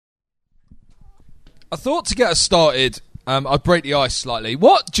I thought to get us started, I'd break the ice slightly.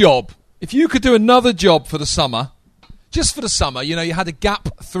 What job, if you could do another job for the summer, just for the summer, you know, you had a gap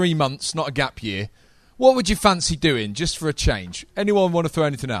 3 months, not a gap year, what would you fancy doing just for a change? Anyone want to throw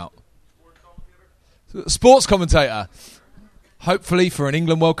anything out? Sports commentator. Hopefully for an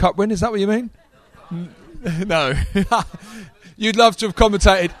England World Cup win, is that what you mean? No. You'd love to have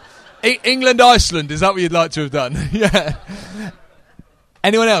commentated England-Iceland, is that what you'd like to have done? Yeah.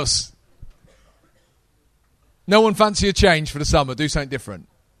 Anyone else? No one fancy a change for the summer, do something different.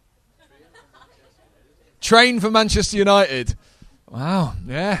 Train for Manchester United. Wow,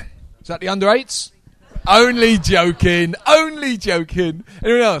 yeah. Is that the under-8s? Only joking.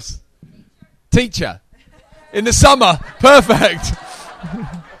 Anyone else? Teacher. In the summer. Perfect.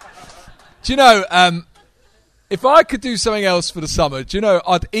 Do you know, if I could do something else for the summer, do you know,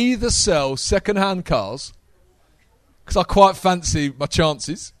 I'd either sell second-hand cars, because I quite fancy my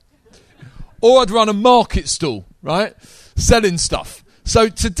chances, or I'd run a market stall, right? Selling stuff. So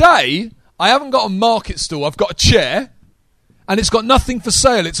today, I haven't got a market stall. I've got a chair, and it's got nothing for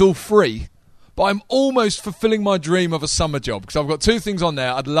sale. It's all free. But I'm almost fulfilling my dream of a summer job, because I've got 2 things on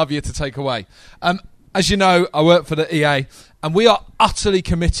there I'd love you to take away. As you know, I work for the EA, and we are utterly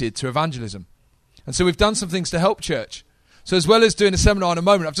committed to evangelism. And so we've done some things to help church. So as well as doing a seminar in a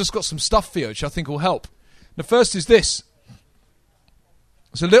moment, I've just got some stuff for you, which I think will help. The first is this.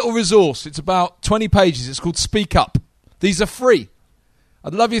 It's a little resource. It's about 20 pages. It's called Speak Up. These are free.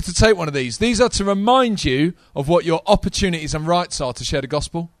 I'd love you to take one of these. These are to remind you of what your opportunities and rights are to share the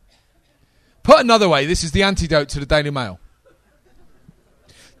gospel. Put another way, this is the antidote to the Daily Mail.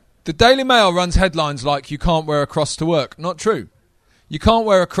 The Daily Mail runs headlines like, you can't wear a cross to work. Not true. You can't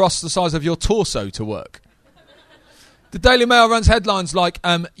wear a cross the size of your torso to work. The Daily Mail runs headlines like,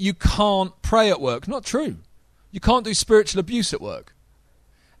 you can't pray at work. Not true. You can't do spiritual abuse at work.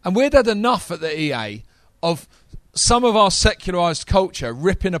 And we'd had enough at the EA of some of our secularised culture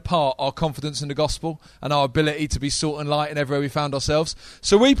ripping apart our confidence in the gospel and our ability to be salt and light in everywhere we found ourselves.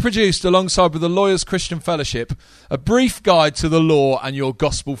 So we produced, alongside with the Lawyers Christian Fellowship, a brief guide to the law and your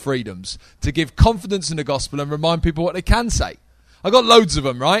gospel freedoms to give confidence in the gospel and remind people what they can say. I got loads of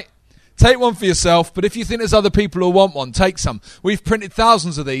them, right? Take one for yourself, but if you think there's other people who want one, take some. We've printed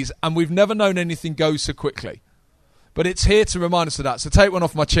thousands of these, and we've never known anything go so quickly. But it's here to remind us of that. So take one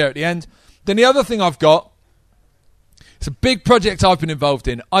off my chair at the end. Then the other thing I've got, it's a big project I've been involved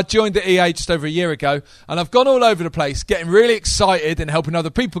in. I joined the EA just over a year ago, and I've gone all over the place getting really excited and helping other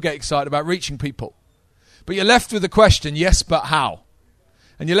people get excited about reaching people. But you're left with the question, yes, but how?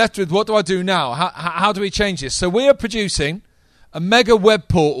 And you're left with, what do I do now? How do we change this? So we are producing a mega web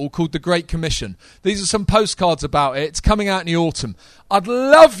portal called The Great Commission. These are some postcards about it. It's coming out in the autumn. I'd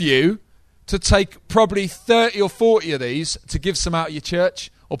love you to take probably 30 or 40 of these to give some out of your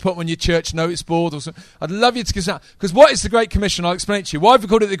church or put them on your church notice board or something. I'd love you to give some out. Because what is the Great Commission? I'll explain it to you. Why have we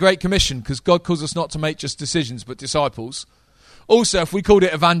called it the Great Commission? Because God calls us not to make just decisions but disciples. Also, if we called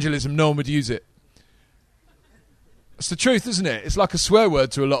it evangelism, no one would use it. It's the truth, isn't it? It's like a swear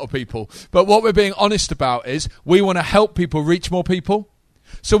word to a lot of people. But what we're being honest about is we want to help people reach more people.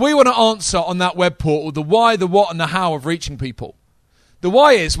 So we want to answer on that web portal the why, the what, and the how of reaching people. The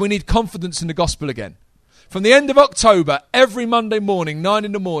why is we need confidence in the gospel again. From the end of October, every Monday morning, 9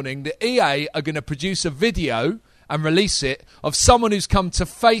 in the morning, the EA are going to produce a video and release it of someone who's come to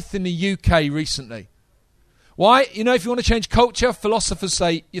faith in the UK recently. Why? You know, if you want to change culture, philosophers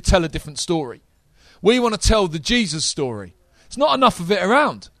say you tell a different story. We want to tell the Jesus story. There's not enough of it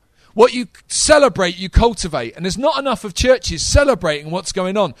around. What you celebrate, you cultivate. And there's not enough of churches celebrating what's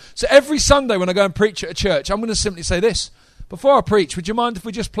going on. So every Sunday when I go and preach at a church, I'm going to simply say this. Before I preach, would you mind if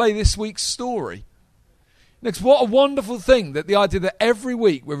we just play this week's story? Next, what a wonderful thing that the idea that every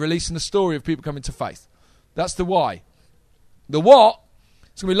week we're releasing a story of people coming to faith. That's the why. The what?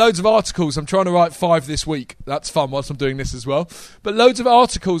 It's going to be loads of articles. I'm trying to write 5 this week. That's fun whilst I'm doing this as well. But loads of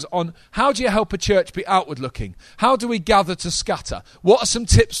articles on how do you help a church be outward looking? How do we gather to scatter? What are some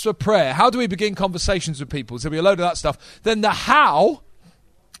tips for prayer? How do we begin conversations with people? So there'll be a load of that stuff. Then the how,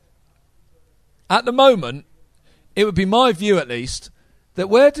 at the moment, it would be my view at least, that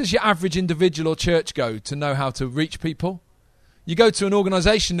where does your average individual or church go to know how to reach people? You go to an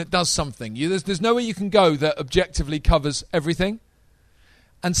organisation that does something. There's nowhere you can go that objectively covers everything.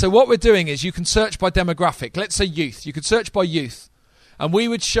 And so what we're doing is you can search by demographic. Let's say youth. You could search by youth. And we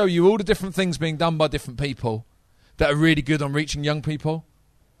would show you all the different things being done by different people that are really good on reaching young people.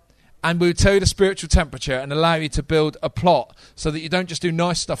 And we would tell you the spiritual temperature and allow you to build a plot so that you don't just do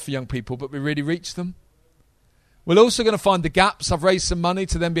nice stuff for young people, but we really reach them. We're also going to find the gaps. I've raised some money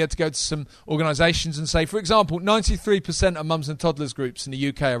to then be able to go to some organisations and say, for example, 93% of mums and toddlers groups in the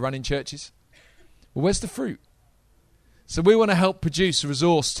UK are running churches. Well, where's the fruit? So we want to help produce a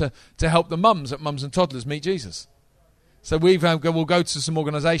resource to help the mums at Mums and Toddlers meet Jesus. So we'll go to some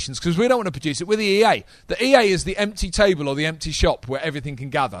organisations because we don't want to produce it. We're the EA. The EA is the empty table or the empty shop where everything can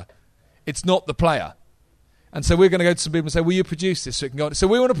gather. It's not the player. And so we're going to go to some people and say, will you produce this so it can go on? So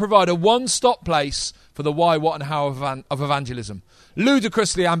we want to provide a one-stop place for the why, what and how of evangelism.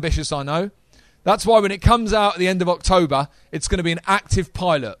 Ludicrously ambitious, I know. That's why when it comes out at the end of October, it's going to be an active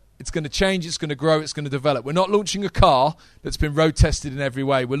pilot. It's going to change, it's going to grow, it's going to develop. We're not launching a car that's been road tested in every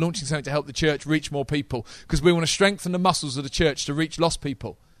way. We're launching something to help the church reach more people because we want to strengthen the muscles of the church to reach lost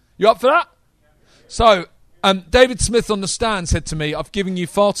people. You up for that? So, David Smith on the stand said to me, I've given you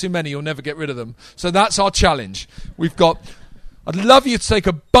far too many, you'll never get rid of them. So that's our challenge. I'd love you to take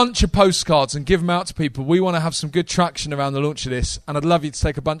a bunch of postcards and give them out to people. We want to have some good traction around the launch of this, and I'd love you to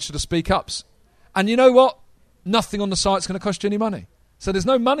take a bunch of the speak-ups. And you know what? Nothing on the site's going to cost you any money. So there's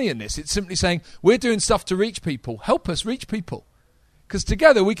no money in this. It's simply saying, we're doing stuff to reach people. Help us reach people. Because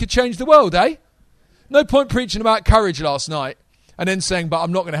together we could change the world, eh? No point preaching about courage last night and then saying, but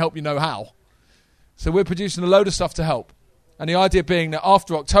I'm not going to help you know how. So we're producing a load of stuff to help. And the idea being that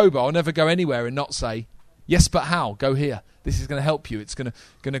after October, I'll never go anywhere and not say, yes, but how? Go here. This is going to help you. It's going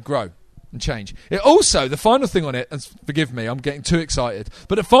to grow and change. It also, the final thing on it, and forgive me, I'm getting too excited,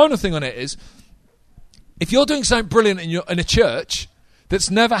 but the final thing on it is, if you're doing something brilliant in a church that's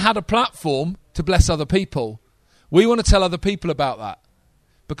never had a platform to bless other people, we want to tell other people about that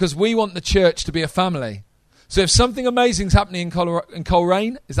because we want the church to be a family. So if something amazing's happening in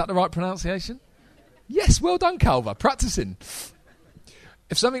Coleraine, is that the right pronunciation? Yes, well done, Calva, practicing.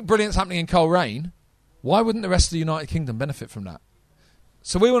 If something brilliant's happening in Coleraine, why wouldn't the rest of the United Kingdom benefit from that?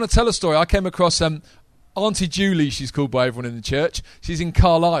 So we want to tell a story. I came across Auntie Julie, she's called by everyone in the church. She's in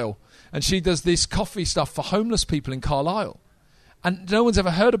Carlisle, and she does this coffee stuff for homeless people in Carlisle. And no one's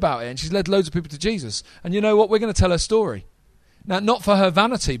ever heard about it, and she's led loads of people to Jesus. And you know what? We're going to tell her story. Now, not for her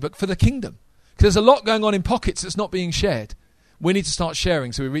vanity, but for the kingdom. Because there's a lot going on in pockets that's not being shared. We need to start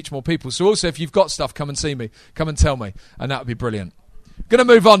sharing so we reach more people. So also, if you've got stuff, come and see me. Come and tell me. And that would be brilliant. Going to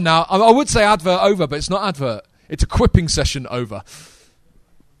move on now. I would say advert over, but it's not advert. It's equipping session over.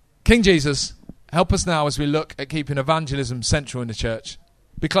 King Jesus, help us now as we look at keeping evangelism central in the church.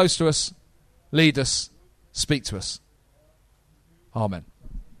 Be close to us. Lead us. Speak to us. Amen.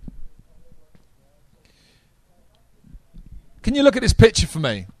 Can you look at this picture for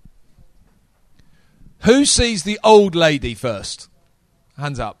me? Who sees the old lady first?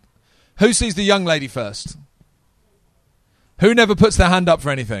 Hands up. Who sees the young lady first? Who never puts their hand up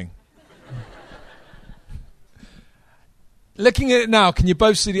for anything? Looking at it now, can you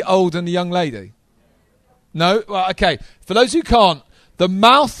both see the old and the young lady? No? Well, okay. For those who can't, the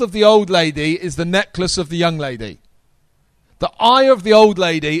mouth of the old lady is the necklace of the young lady. The eye of the old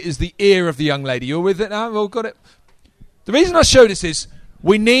lady is the ear of the young lady. You're with it now? We've all got it? The reason I show this is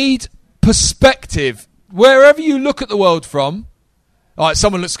we need perspective. Wherever you look at the world from... All right,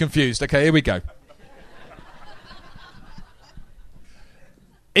 someone looks confused. Okay, here we go.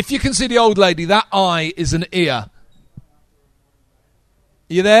 If you can see the old lady, that eye is an ear. Are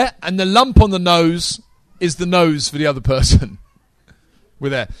you there? And the lump on the nose is the nose for the other person. We're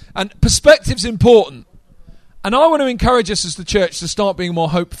there. And perspective's important. And I want to encourage us as the church to start being more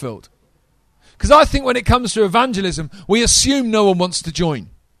hope-filled. Because I think when it comes to evangelism, we assume no one wants to join.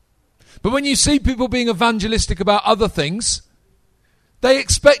 But when you see people being evangelistic about other things, they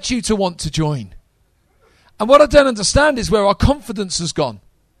expect you to want to join. And what I don't understand is where our confidence has gone.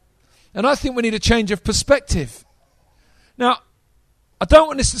 And I think we need a change of perspective. Now, I don't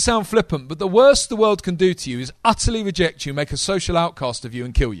want this to sound flippant, but the worst the world can do to you is utterly reject you, make a social outcast of you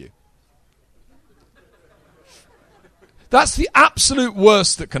and kill you. That's the absolute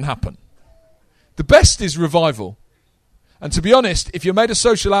worst that can happen. The best is revival. And to be honest, if you're made a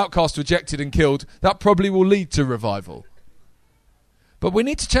social outcast, rejected and killed, that probably will lead to revival. But we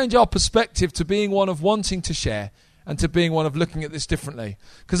need to change our perspective to being one of wanting to share and to being one of looking at this differently.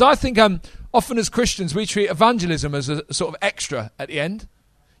 Because I think often as Christians, we treat evangelism as a sort of extra at the end.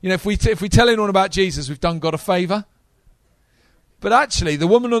 You know, if we tell anyone about Jesus, we've done God a favour. But actually, the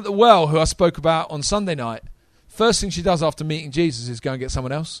woman at the well who I spoke about on Sunday night, first thing she does after meeting Jesus is go and get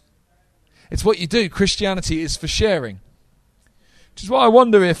someone else. It's what you do. Christianity is for sharing. Which is why I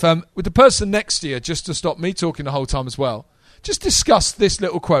wonder if, with the person next to you, just to stop me talking the whole time as well, just discuss this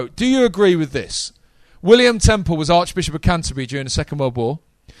little quote. Do you agree with this? William Temple was Archbishop of Canterbury during the Second World War,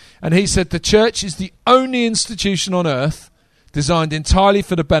 and he said the church is the only institution on earth designed entirely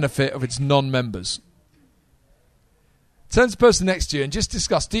for the benefit of its non-members. Turn to the person next to you and just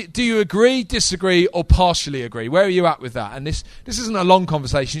discuss, do you agree, disagree, or partially agree? Where are you at with that? And this isn't a long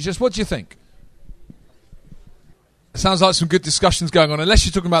conversation, it's just what do you think? Sounds like some good discussions going on, unless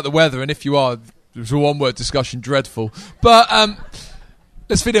you're talking about the weather, and if you are, there's a one-word discussion, dreadful. But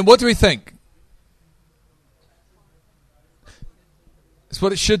let's fit in. What do we think? It's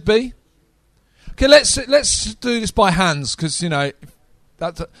what it should be? Okay, let's do this by hands, because,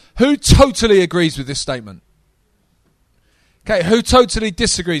 who totally agrees with this statement? Okay, who totally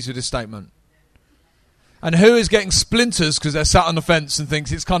disagrees with this statement? And who is getting splinters because they're sat on the fence and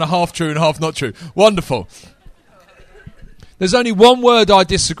thinks it's kind of half true and half not true? Wonderful. There's only one word I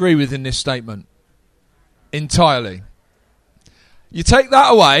disagree with in this statement. Entirely. You take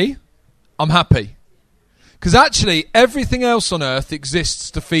that away, I'm happy. Because actually, everything else on earth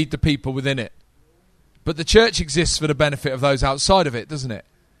exists to feed the people within it. But the church exists for the benefit of those outside of it, doesn't it?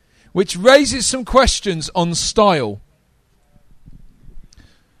 Which raises some questions on style.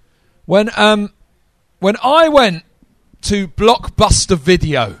 When I went to Blockbuster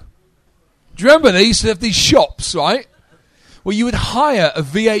Video, do you remember they used to have these shops, right? Well, you would hire a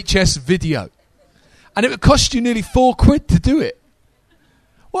VHS video, and it would cost you nearly £4 to do it.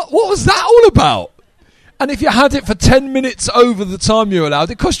 What was that all about? And if you had it for 10 minutes over the time you were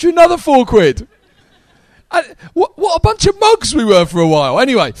allowed, it cost you another £4. And what a bunch of mugs we were for a while.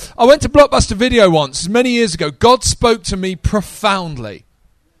 Anyway, I went to Blockbuster Video once, many years ago. God spoke to me profoundly.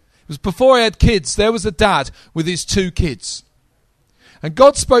 It was before I had kids. There was a dad with his 2 kids. And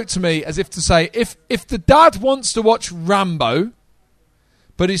God spoke to me as if to say, if the dad wants to watch Rambo,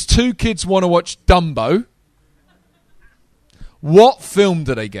 but his 2 kids want to watch Dumbo, what film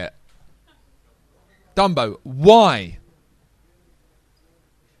do they get? Dumbo. Why?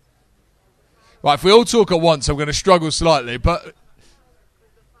 Right, if we all talk at once, I'm going to struggle slightly, but...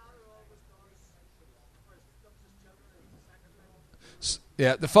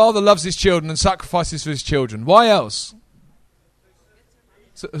 Yeah, the father loves his children and sacrifices for his children. Why else?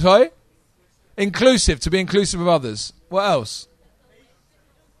 Sorry? Inclusive, to be inclusive of others. What else?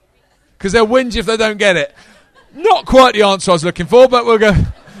 Because they'll whinge if they don't get it. Not quite the answer I was looking for, but we'll go.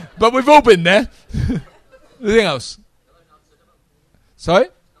 But we've all been there. Anything else? Sorry?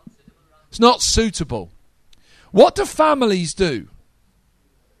 It's not suitable. What do families do?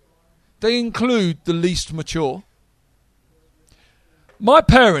 They include the least mature. My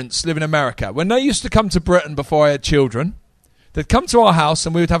parents live in America. When they used to come to Britain before I had children, they'd come to our house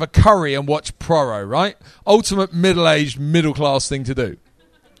and we would have a curry and watch Proro, right? Ultimate middle-aged, middle-class thing to do.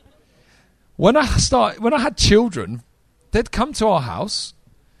 When I had children, they'd come to our house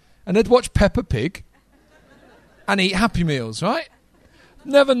and they'd watch Peppa Pig and eat Happy Meals, right?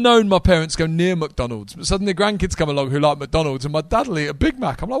 Never known my parents go near McDonald's, but suddenly grandkids come along who like McDonald's and my dad will eat a Big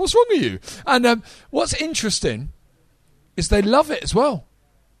Mac. I'm like, what's wrong with you? And what's interesting is they love it as well.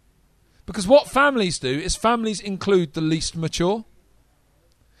 Because what families do is families include the least mature.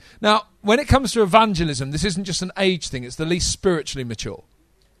 Now, when it comes to evangelism, this isn't just an age thing, it's the least spiritually mature.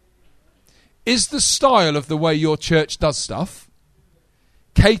 Is the style of the way your church does stuff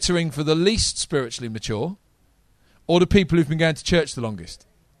catering for the least spiritually mature or the people who've been going to church the longest?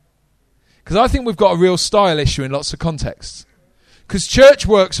 Because I think we've got a real style issue in lots of contexts. Because church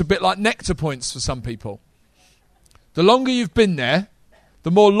works a bit like nectar points for some people. The longer you've been there,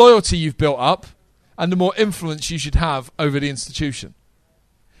 the more loyalty you've built up and the more influence you should have over the institution.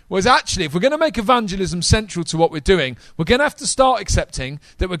 Whereas actually, if we're going to make evangelism central to what we're doing, we're going to have to start accepting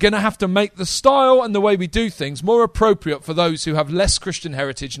that we're going to have to make the style and the way we do things more appropriate for those who have less Christian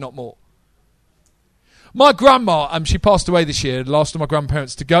heritage, not more. My grandma, she passed away this year, the last of my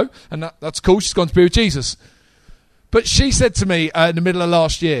grandparents to go, and that's cool, she's gone to be with Jesus. But she said to me in the middle of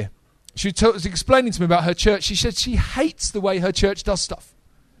last year, she was explaining to me about her church. She said she hates the way her church does stuff.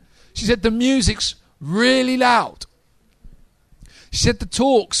 She said the music's really loud. She said the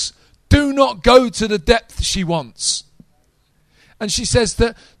talks do not go to the depth she wants. And she says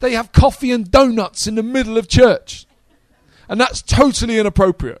that they have coffee and donuts in the middle of church. And that's totally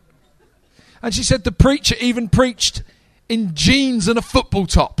inappropriate. And she said the preacher even preached in jeans and a football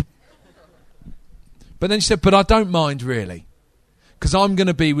top. But then she said, but I don't mind really. Because I'm going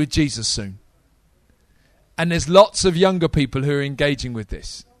to be with Jesus soon. And there's lots of younger people who are engaging with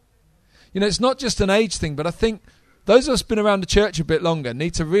this. You know, it's not just an age thing, but I think those of us who've been around the church a bit longer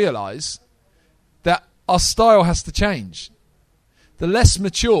need to realise that our style has to change. The less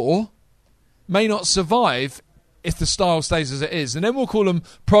mature may not survive if the style stays as it is. And then we'll call them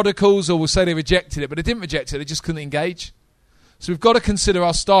prodigals or we'll say they rejected it, but they didn't reject it, they just couldn't engage. So we've got to consider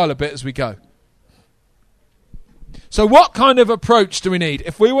our style a bit as we go. So what kind of approach do we need?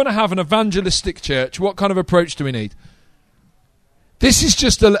 If we want to have an evangelistic church, what kind of approach do we need? This is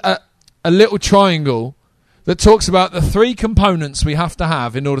just a little triangle that talks about the 3 components we have to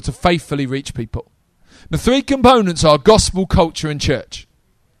have in order to faithfully reach people. The three components are gospel, culture, and church.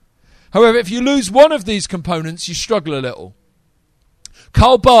 However, if you lose one of these components, you struggle a little.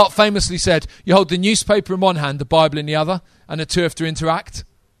 Karl Barth famously said, you hold the newspaper in one hand, the Bible in the other, and the two have to interact.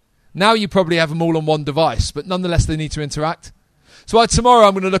 Now you probably have them all on one device, but nonetheless they need to interact. So tomorrow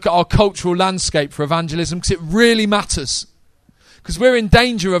I'm going to look at our cultural landscape for evangelism, because it really matters. Because we're in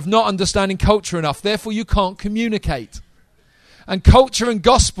danger of not understanding culture enough, therefore you can't communicate. And culture and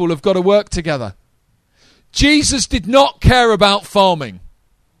gospel have got to work together. Jesus did not care about farming,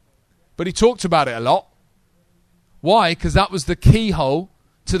 but he talked about it a lot. Why? Because that was the keyhole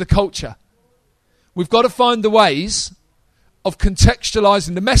to the culture. We've got to find the ways of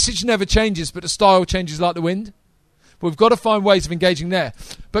contextualizing. The message never changes, but the style changes like the wind. But we've got to find ways of engaging there.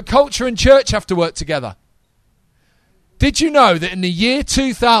 But culture and church have to work together. Did you know that in the year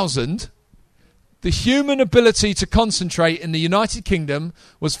 2000, the human ability to concentrate in the United Kingdom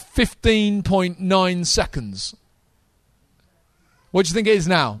was 15.9 seconds? What do you think it is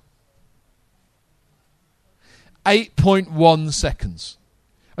now? 8.1 seconds.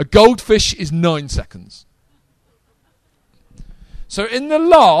 A goldfish is 9 seconds. So in the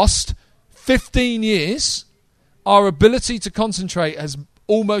last 15 years, our ability to concentrate has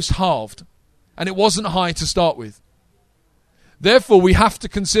almost halved. And it wasn't high to start with. Therefore, we have to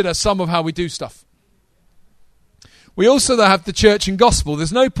consider some of how we do stuff. We also though have the church and gospel.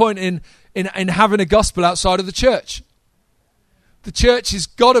 There's no point in having a gospel outside of the church. The church has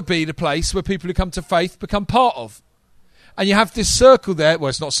got to be the place where people who come to faith become part of. And you have this circle there. Well,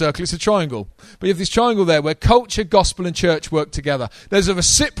 it's not a circle, it's a triangle. But you have this triangle there where culture, gospel and church work together. There's a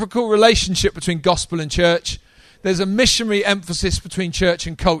reciprocal relationship between gospel and church. There's a missionary emphasis between church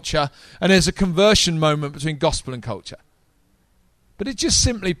and culture. And there's a conversion moment between gospel and culture. But it just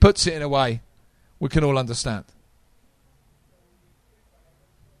simply puts it in a way we can all understand.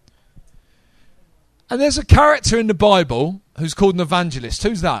 And there's a character in the Bible who's called an evangelist.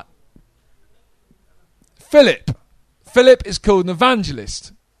 Who's that? Philip. Philip is called an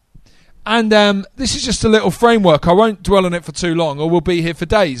evangelist. And this is just a little framework. I won't dwell on it for too long, or we'll be here for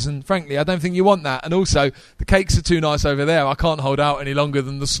days. And frankly, I don't think you want that. And also, the cakes are too nice over there. I can't hold out any longer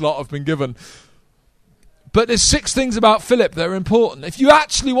than the slot I've been given. But there's 6 things about Philip that are important. If you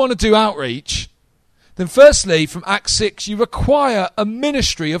actually want to do outreach, then firstly, from Acts 6, you require a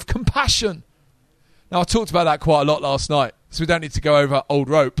ministry of compassion. Now, I talked about that quite a lot last night, so we don't need to go over old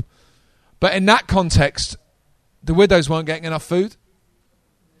rope. But in that context, the widows weren't getting enough food.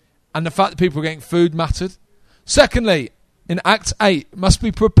 And the fact that people were getting food mattered. Secondly, in Acts 8, must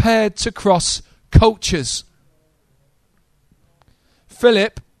be prepared to cross cultures.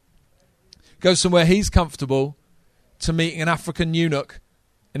 Philip goes somewhere he's comfortable to meeting an African eunuch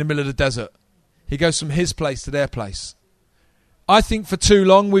in the middle of the desert. He goes from his place to their place. I think for too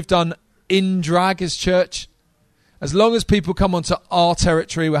long we've done in drag as church. As long as people come onto our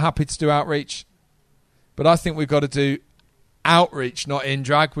territory, we're happy to do outreach. But I think we've got to do outreach, not in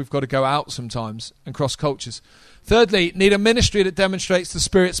drag. We've got to go out sometimes and cross cultures. Thirdly, need a ministry that demonstrates the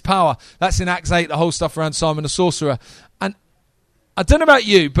Spirit's power. That's in Acts 8, the whole stuff around Simon the Sorcerer. And I don't know about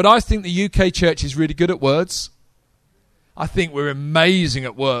you, but I think the UK church is really good at words. I think we're amazing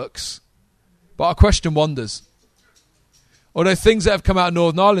at works. But I question wonders. Although things that have come out of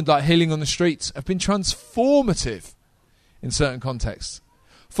Northern Ireland, like healing on the streets, have been transformative in certain contexts.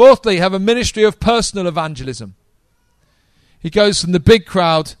 Fourthly, have a ministry of personal evangelism. He goes from the big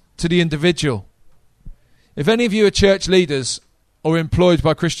crowd to the individual. If any of you are church leaders or employed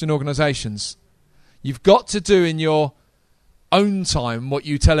by Christian organisations, you've got to do in your own time what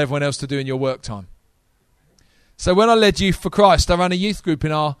you tell everyone else to do in your work time. So when I led Youth for Christ, I ran a youth group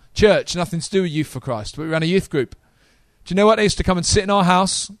in our church. Nothing to do with Youth for Christ, but we ran a youth group. Do you know what? They used to come and sit in our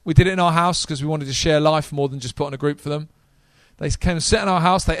house. We did it in our house because we wanted to share life more than just put on a group for them. They came and sit in our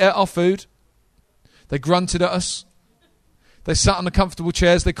house. They ate our food. They grunted at us. They sat on the comfortable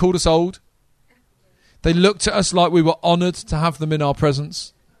chairs. They called us old. They looked at us like we were honoured to have them in our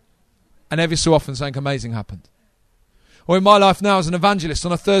presence. And every so often something amazing happened. Or in my life now as an evangelist,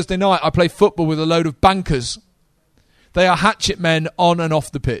 on a Thursday night, I play football with a load of bankers. They are hatchet men on and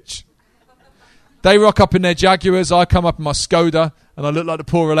off the pitch. They rock up in their Jaguars, I come up in my Skoda, and I look like the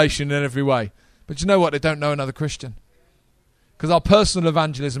poor relation in every way. But you know what? They don't know another Christian. Because our personal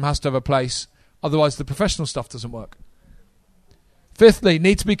evangelism has to have a place, otherwise the professional stuff doesn't work. Fifthly,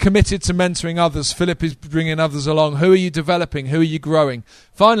 need to be committed to mentoring others. Philip is bringing others along. Who are you developing? Who are you growing?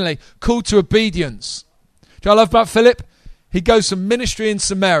 Finally, call to obedience. Do you know what I love about Philip? He goes from ministry in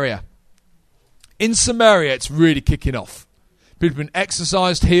Samaria. In Samaria, it's really kicking off. People have been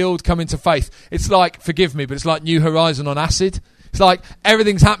exercised, healed, come into faith. It's like, forgive me, but it's like New Horizon on acid. It's like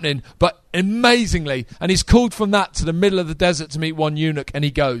everything's happening, but amazingly. And he's called from that to the middle of the desert to meet one eunuch, and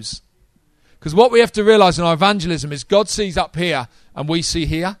he goes. Because what we have to realize in our evangelism is God sees up here and we see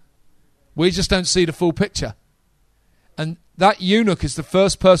here. We just don't see the full picture. And that eunuch is the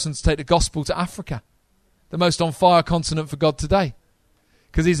first person to take the gospel to Africa, the most on fire continent for God today.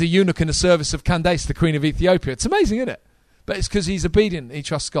 Because he's a eunuch in the service of Candace, the queen of Ethiopia. It's amazing, isn't it? But it's because he's obedient and he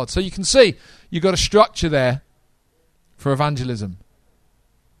trusts God. So you can see you've got a structure there for evangelism.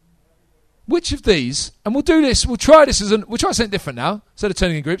 Which of these, and we'll do this, we'll try something different now, instead of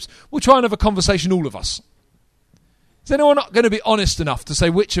turning in groups, we'll try and have a conversation, all of us. Is anyone not going to be honest enough to say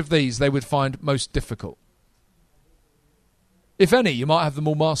which of these they would find most difficult? If any, you might have them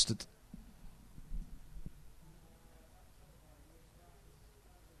all mastered.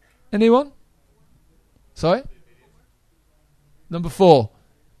 Anyone? Sorry? Number 4,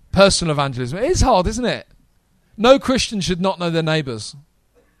 personal evangelism. It is hard, isn't it? No Christian should not know their neighbours.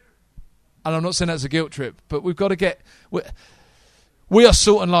 And I'm not saying that's a guilt trip, but we've got to get... We are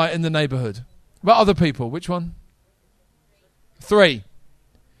salt and light in the neighbourhood. But other people, which one? 3.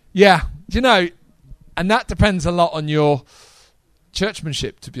 Yeah, do you know, and that depends a lot on your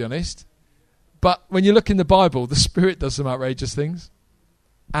churchmanship, to be honest. But when you look in the Bible, the Spirit does some outrageous things.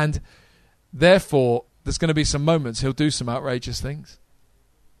 And therefore, there's going to be some moments he'll do some outrageous things.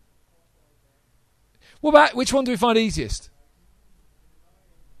 What about, which one do we find easiest?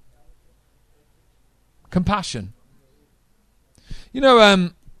 Compassion. You know,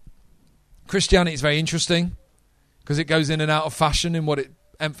 Christianity is very interesting because it goes in and out of fashion in what it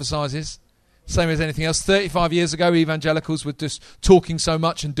emphasises. Same as anything else. 35 years ago, evangelicals were just talking so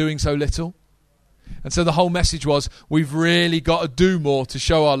much and doing so little. And so the whole message was, we've really got to do more to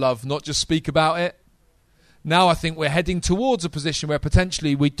show our love, not just speak about it. Now I think we're heading towards a position where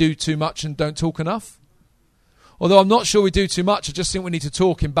potentially we do too much and don't talk enough. Although I'm not sure we do too much, I just think we need to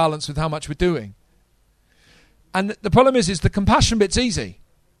talk in balance with how much we're doing. And the problem is the compassion bit's easy.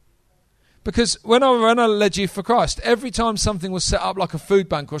 Because when I led Youth for Christ, every time something was set up like a food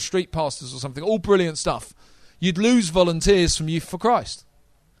bank or street pastors or something, all brilliant stuff, you'd lose volunteers from Youth for Christ.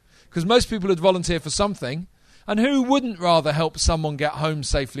 Because most people would volunteer for something, and who wouldn't rather help someone get home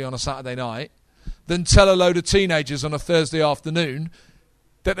safely on a Saturday night than tell a load of teenagers on a Thursday afternoon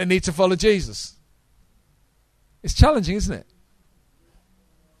that they need to follow Jesus? It's challenging, isn't it?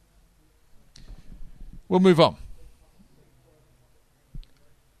 We'll move on.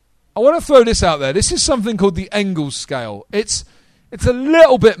 I want to throw this out there. This is something called the Engels scale. It's a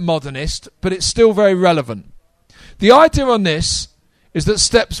little bit modernist, but it's still very relevant. The idea on this is that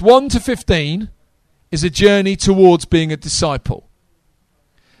steps 1 to 15 is a journey towards being a disciple.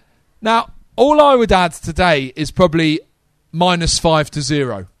 Now, all I would add today is probably -5 to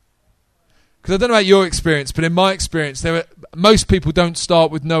 0. Because I don't know about your experience, but in my experience, most people don't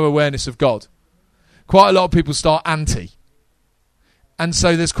start with no awareness of God. Quite a lot of people start anti. And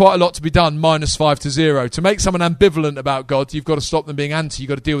so there's quite a lot to be done, -5 to 0. To make someone ambivalent about God, you've got to stop them being anti. You've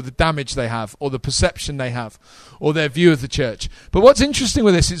got to deal with the damage they have, or the perception they have, or their view of the church. But what's interesting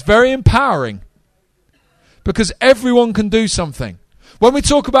with this, it's very empowering. Because everyone can do something. When we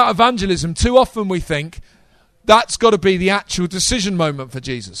talk about evangelism, too often we think that's got to be the actual decision moment for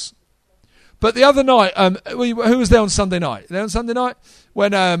Jesus. But the other night, who was there on Sunday night? There on Sunday night?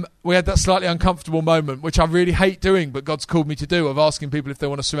 When we had that slightly uncomfortable moment, which I really hate doing, but God's called me to do, of asking people if they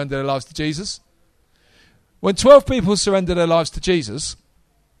want to surrender their lives to Jesus. When 12 people surrender their lives to Jesus,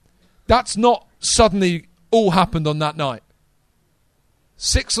 that's not suddenly all happened on that night.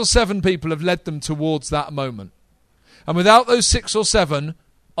 6 or 7 people have led them towards that moment. And without those 6 or 7,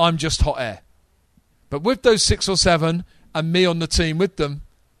 I'm just hot air. But with those 6 or 7, and me on the team with them,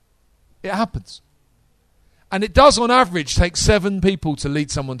 it happens. And it does, on average, take 7 people to lead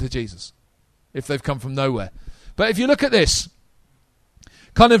someone to Jesus, if they've come from nowhere. But if you look at this,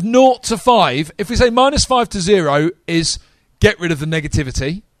 kind of 0 to 5, if we say -5 to 0 is get rid of the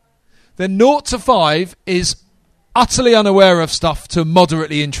negativity, then 0 to 5 is utterly unaware of stuff to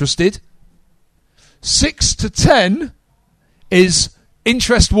moderately interested. 6 to 10 is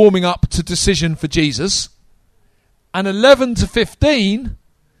interest warming up to decision for Jesus. And 11 to 15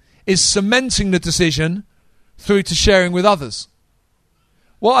 is cementing the decision through to sharing with others.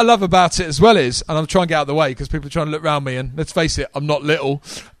 What I love about it as well is, and I'm trying to get out of the way because people are trying to look around me, and let's face it, I'm not little.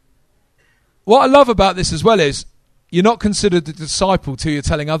 What I love about this as well is, you're not considered a disciple till you're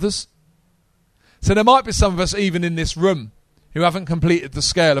telling others. So there might be some of us even in this room who haven't completed the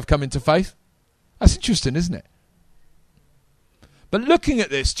scale of coming to faith. That's interesting, isn't it? But looking at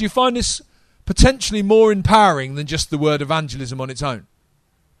this, do you find this potentially more empowering than just the word evangelism on its own?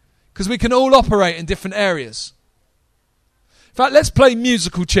 Because we can all operate in different areas. In fact, let's play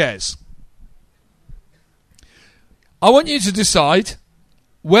musical chairs. I want you to decide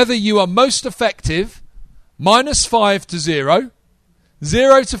whether you are most effective -5 to 0,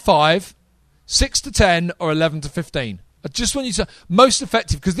 0 to 5, 6 to 10, or 11 to 15. I just want you to most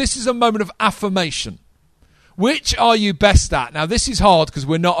effective, because this is a moment of affirmation. Which are you best at? Now, this is hard because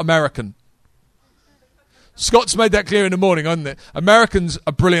we're not American. Scott's made that clear in the morning, hasn't it? Americans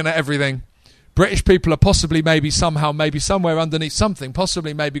are brilliant at everything. British people are possibly, maybe somehow, maybe somewhere underneath something,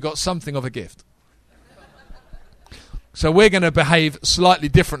 possibly maybe got something of a gift. So we're going to behave slightly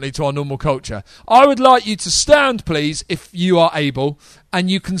differently to our normal culture. I would like you to stand, please, if you are able,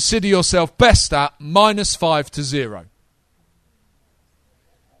 and you consider yourself best at -5 to 0.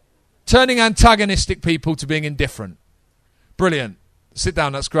 Turning antagonistic people to being indifferent. Brilliant. Sit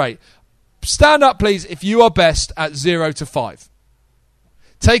down, that's great. Stand up, please, if you are best at 0 to 5.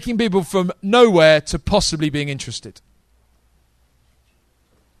 Taking people from nowhere to possibly being interested.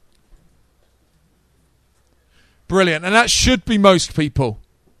 Brilliant. And that should be most people.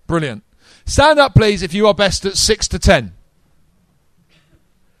 Brilliant. Stand up, please, if you are best at 6 to 10.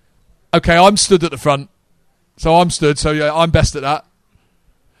 Okay, I'm stood at the front. So I'm stood, so yeah, I'm best at that.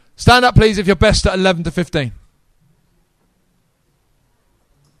 Stand up, please, if you're best at 11 to 15.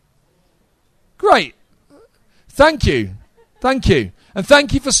 Great. Thank you. Thank you. And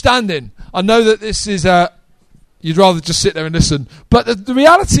thank you for standing. I know that this is, you'd rather just sit there and listen. But the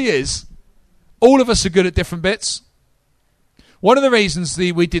reality is, all of us are good at different bits. One of the reasons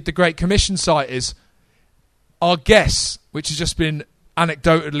we did the Great Commission site is our guess, which has just been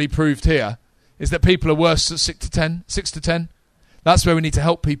anecdotally proved here, is that people are worse at 6 to 10. That's where we need to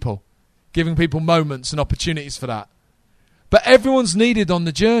help people, giving people moments and opportunities for that. But everyone's needed on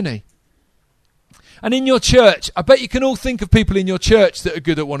the journey. And in your church, I bet you can all think of people in your church that are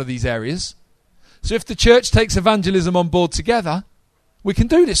good at one of these areas. So if the church takes evangelism on board together, we can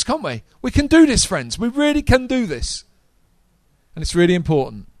do this, can't we? We can do this, friends. We really can do this. And it's really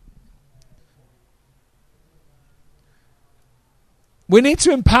important. We need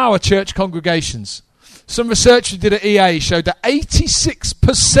to empower church congregations. Some research we did at EA showed that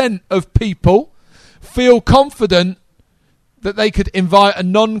 86% of people feel confident that they could invite a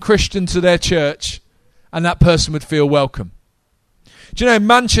non-Christian to their church and that person would feel welcome. Do you know, in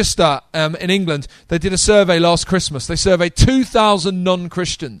Manchester, in England, they did a survey last Christmas. They surveyed 2,000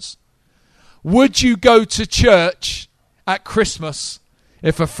 non-Christians. Would you go to church at Christmas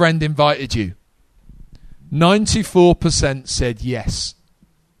if a friend invited you? 94% said yes.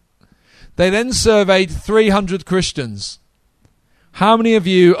 They then surveyed 300 Christians. How many of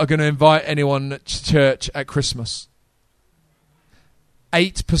you are going to invite anyone to church at Christmas?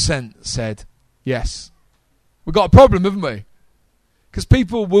 8% said yes. We've got a problem, haven't we? Because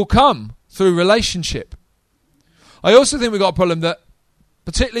people will come through relationship. I also think we've got a problem that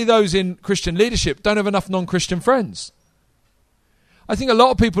particularly those in Christian leadership don't have enough non-Christian friends. I think a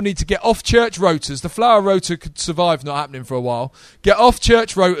lot of people need to get off church rotas. The flower rota could survive not happening for a while. Get off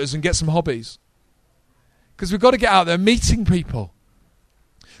church rotas and get some hobbies. Because we've got to get out there meeting people.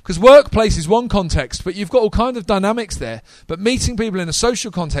 Because workplace is one context, but you've got all kinds of dynamics there. But meeting people in a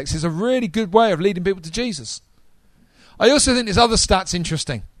social context is a really good way of leading people to Jesus. I also think this other stat's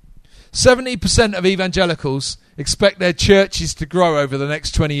interesting. 70% of evangelicals expect their churches to grow over the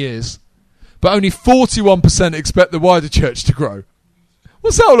next 20 years, but only 41% expect the wider church to grow.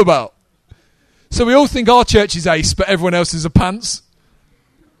 What's that all about? So we all think our church is ace, but everyone else is a pants.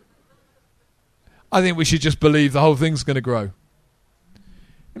 I think we should just believe the whole thing's going to grow.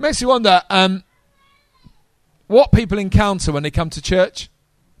 It makes you wonder what people encounter when they come to church.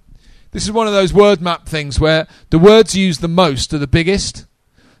 This is one of those word map things where the words used the most are the biggest.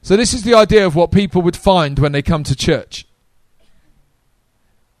 So this is the idea of what people would find when they come to church.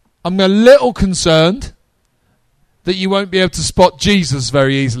 I'm a little concerned that you won't be able to spot Jesus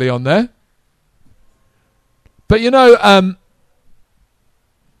very easily on there. But you know,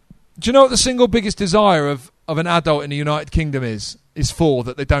 do you know what the single biggest desire of an adult in the United Kingdom is for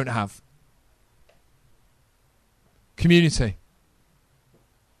that they don't have? Community.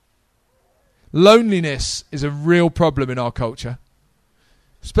 Loneliness is a real problem in our culture.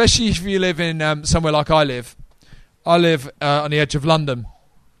 Especially if you live in somewhere like I live. I live on the edge of London.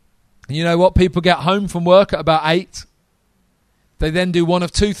 And you know what? People get home from work at about 8. They then do one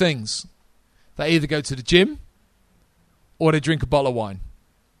of two things. They either go to the gym or they drink a bottle of wine.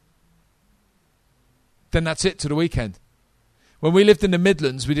 Then that's it to the weekend. When we lived in the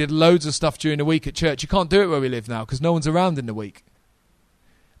Midlands, we did loads of stuff during the week at church. You can't do it where we live now because no one's around in the week.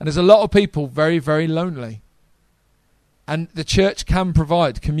 And there's a lot of people very, very lonely. And the church can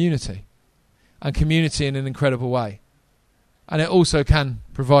provide community. And community in an incredible way. And it also can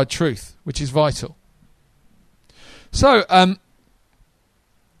provide truth, which is vital. So, I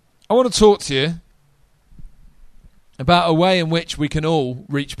want to talk to you about a way in which we can all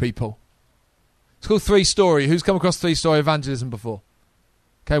reach people. It's called 3 Story. Who's come across 3 Story evangelism before?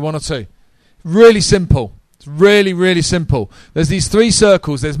 Okay, 1 or 2. Really simple. It's really, really simple. There's these 3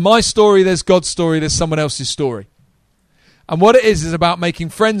 circles. There's my story, there's God's story, there's someone else's story. And what it is about making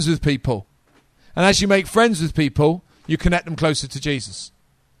friends with people. And as you make friends with people, you connect them closer to Jesus.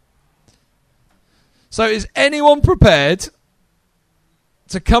 So is anyone prepared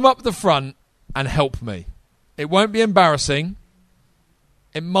to come up the front and help me? It won't be embarrassing.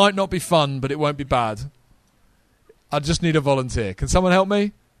 It might not be fun, but it won't be bad. I just need a volunteer. Can someone help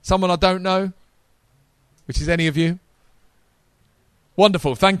me? Someone I don't know? Which is any of you?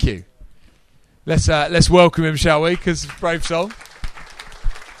 Wonderful, thank you. Let's welcome him, shall we? Because brave soul.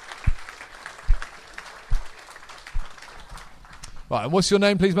 Right, and what's your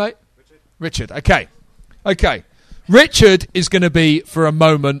name, please, mate? Richard. Okay. Richard is going to be, for a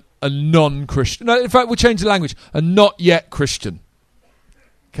moment, a non-Christian. No, in fact, we'll change the language. A not yet Christian.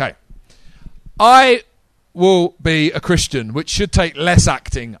 Okay. I will be a Christian, which should take less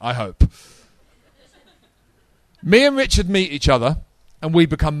acting, I hope. Me and Richard meet each other, and we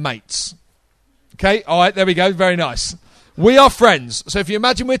become mates. Okay, all right, there we go, very nice. We are friends. So if you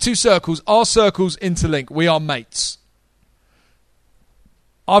imagine we're 2 circles, our circles interlink. We are mates.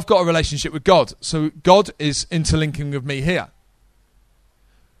 I've got a relationship with God, so God is interlinking with me here.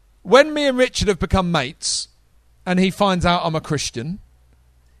 When me and Richard have become mates, and he finds out I'm a Christian,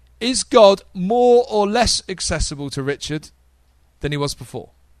 is God more or less accessible to Richard than he was before?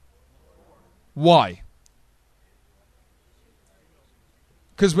 Why?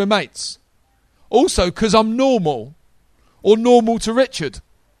 Because we're mates. Also, because I'm normal, or normal to Richard.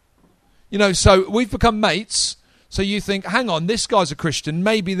 You know, so we've become mates, so you think, hang on, this guy's a Christian,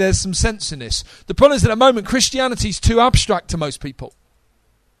 maybe there's some sense in this. The problem is, at the moment, Christianity's too abstract to most people.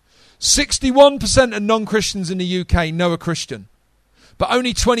 61% of non-Christians in the UK know a Christian, but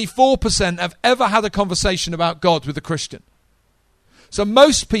only 24% have ever had a conversation about God with a Christian. So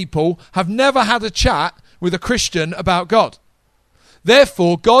most people have never had a chat with a Christian about God.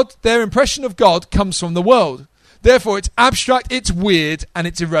 Therefore, their impression of God comes from the world. Therefore, it's abstract, it's weird, and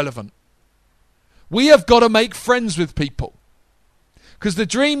it's irrelevant. We have got to make friends with people. Because the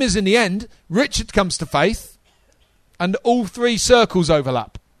dream is, in the end, Richard comes to faith, and all 3 circles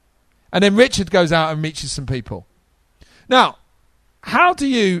overlap. And then Richard goes out and reaches some people. Now, how do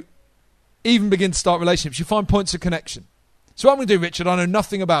you even begin to start relationships? You find points of connection. So what I'm going to do, Richard, I know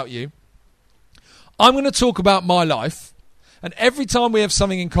nothing about you. I'm going to talk about my life. And every time we have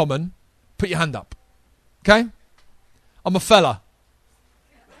something in common, put your hand up. Okay? I'm a fella.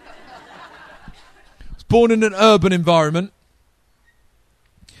 I was born in an urban environment.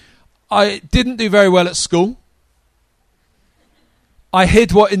 I didn't do very well at school. I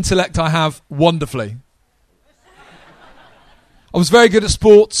hid what intellect I have wonderfully. I was very good at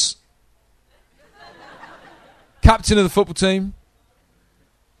sports. Captain of the football team.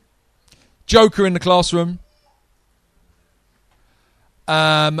 Joker in the classroom.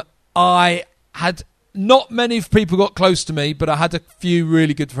 I had not many people got close to me, but I had a few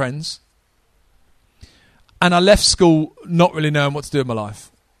really good friends. And I left school not really knowing what to do with my life.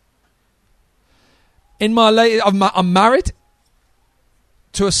 In my I'm married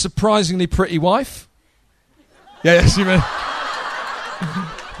to a surprisingly pretty wife. Yeah, yes, you mean.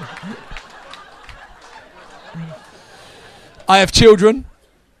 I have children.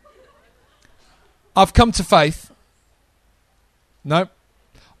 I've come to faith. No.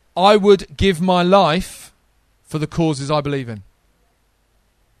 I would give my life for the causes I believe in.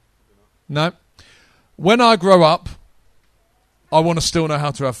 No. When I grow up, I want to still know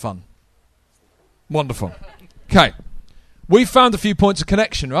how to have fun. Wonderful. Okay. We found a few points of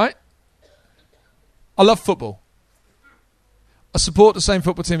connection, right? I love football. I support the same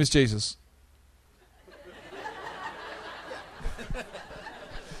football team as Jesus.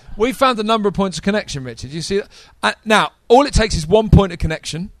 We found a number of points of connection, Richard. You see that? Now, all it takes is one point of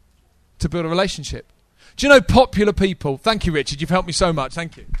connection to build a relationship. Do you know popular people... Thank you, Richard. You've helped me so much.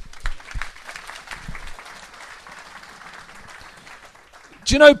 Thank you.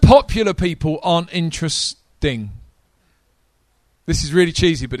 Do you know popular people aren't interesting? This is really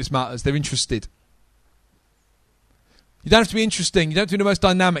cheesy, but it matters. They're interested. You don't have to be interesting. You don't have to be the most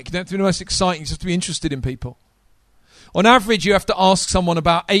dynamic. You don't have to be the most exciting. You just have to be interested in people. On average, you have to ask someone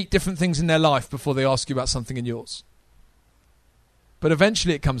about 8 different things in their life before they ask you about something in yours. But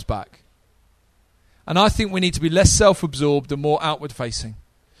eventually it comes back. And I think we need to be less self-absorbed and more outward-facing.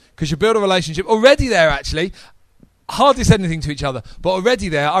 Because you build a relationship already there, actually. hardly said anything to each other. But already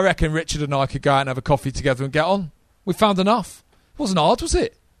there, I reckon Richard and I could go out and have a coffee together and get on. We found enough. It wasn't hard, was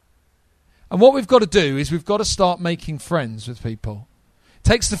it? And what we've got to do is we've got to start making friends with people. It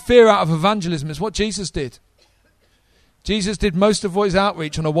takes the fear out of evangelism. It's what Jesus did. Jesus did most of his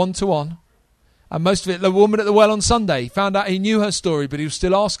outreach on a one-to-one. And most of it, the woman at the well on Sunday, found out he knew her story, but he was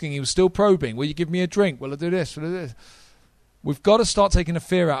still asking, he was still probing. Will you give me a drink? Will I do this? Will I do this? We've got to start taking the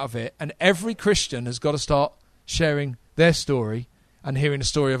fear out of it. And every Christian has got to start sharing their story and hearing the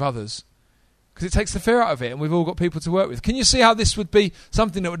story of others. Because it takes the fear out of it, and we've all got people to work with. Can you see how this would be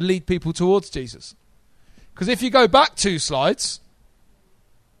something that would lead people towards Jesus? Because if you go back 2 slides,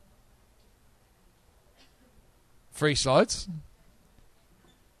 3 slides,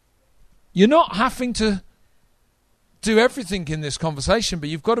 you're not having to do everything in this conversation, but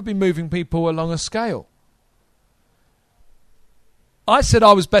you've got to be moving people along a scale. I said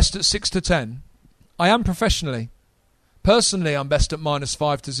I was best at 6 to 10. I am professionally. Personally, I'm best at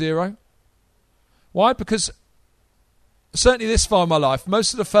 -5 to 0. Why? Because certainly this far in my life,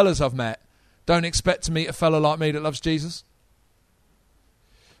 most of the fellas I've met don't expect to meet a fella like me that loves Jesus.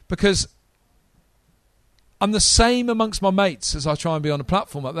 Because I'm the same amongst my mates as I try and be on the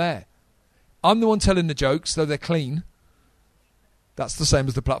platform up there. I'm the one telling the jokes, though they're clean. That's the same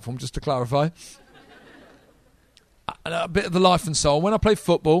as the platform, just to clarify. A bit of the life and soul. When I play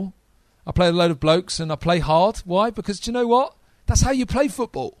football, I play a load of blokes and I play hard. Why? Because do you know what? That's how you play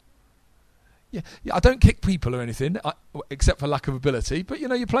football. Yeah, I don't kick people or anything, except for lack of ability. But,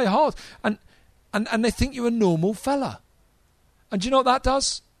 you play hard. And they think you're a normal fella. And do you know what that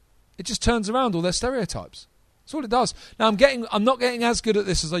does? It just turns around all their stereotypes. That's all it does. Now, I'm not getting as good at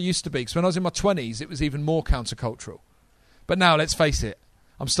this as I used to be. Because when I was in my 20s, it was even more countercultural. But now, let's face it,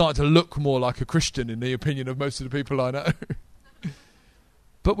 I'm starting to look more like a Christian in the opinion of most of the people I know.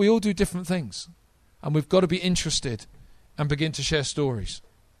 But we all do different things. And we've got to be interested and begin to share stories.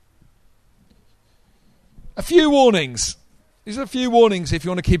 A few warnings. These are a few warnings if you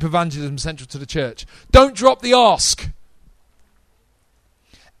want to keep evangelism central to the church. Don't drop the ask.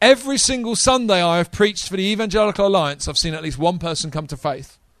 Every single Sunday I have preached for the Evangelical Alliance, I've seen at least one person come to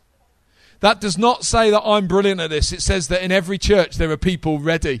faith. That does not say that I'm brilliant at this. It says that in every church there are people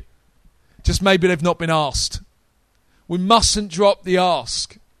ready. Just maybe they've not been asked. We mustn't drop the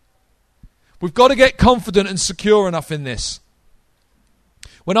ask. We've got to get confident and secure enough in this.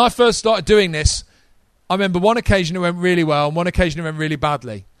 When I first started doing this, I remember one occasion it went really well and one occasion it went really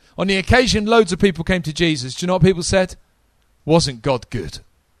badly. On the occasion loads of people came to Jesus. Do you know what people said? Wasn't God good?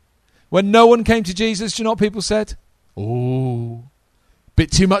 When no one came to Jesus, do you know what people said? Oh,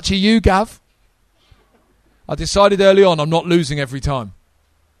 bit too much of you, Gav. I decided early on I'm not losing every time.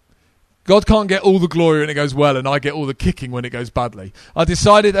 God can't get all the glory when it goes well and I get all the kicking when it goes badly. I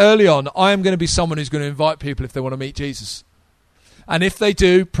decided early on I am going to be someone who's going to invite people if they want to meet Jesus. And if they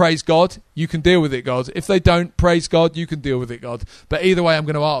do, praise God, you can deal with it, God. If they don't, praise God, you can deal with it, God. But either way, I'm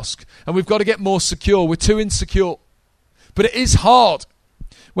going to ask. And we've got to get more secure. We're too insecure. But it is hard.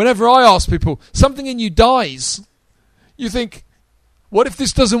 Whenever I ask people, something in you dies. You think, what if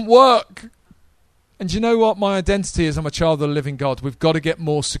this doesn't work? And you know what? My identity is I'm a child of the living God. We've got to get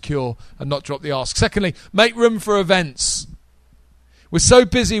more secure and not drop the ask. Secondly, make room for events. We're so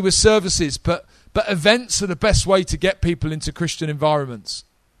busy with services, but events are the best way to get people into Christian environments.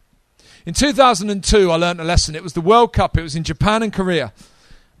 In 2002, I learned a lesson. It was the World Cup. It was in Japan and Korea.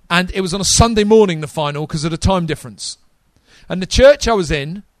 And it was on a Sunday morning, the final, because of the time difference. And the church I was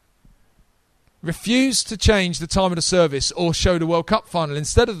in refused to change the time of the service or show the World Cup final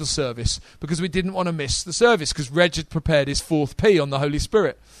instead of the service because we didn't want to miss the service because Reg had prepared his 4th P on the Holy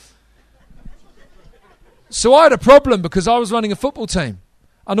Spirit. So I had a problem because I was running a football team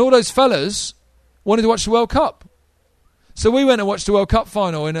and all those fellas wanted to watch the World Cup. So we went and watched the World Cup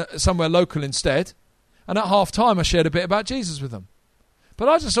final in somewhere local instead, and at half time I shared a bit about Jesus with them. But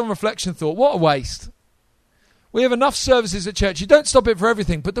I just on reflection thought, what a waste. We have enough services at church. You don't stop it for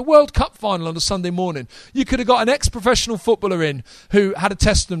everything. But the World Cup final on a Sunday morning, you could have got an ex-professional footballer in who had a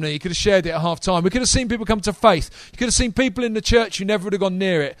testimony. You could have shared it at half time. We could have seen people come to faith. You could have seen people in the church who never would have gone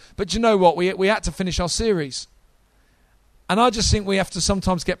near it. But you know what? We had to finish our series. And I just think we have to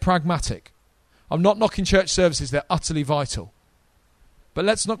sometimes get pragmatic. I'm not knocking church services. They're utterly vital. But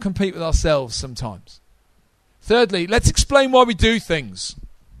let's not compete with ourselves sometimes. Thirdly, let's explain why we do things.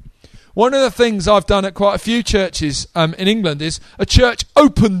 One of the things I've done at quite a few churches in England is a church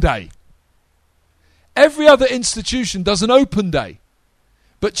open day. Every other institution does an open day.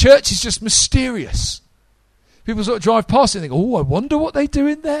 But church is just mysterious. People sort of drive past it and think, oh, I wonder what they do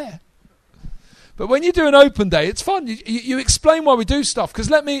in there. But when you do an open day, it's fun. You explain why we do stuff. Because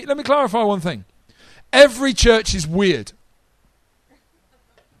let me clarify one thing. every church is weird.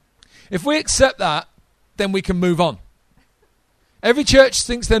 If we accept that, then we can move on. Every church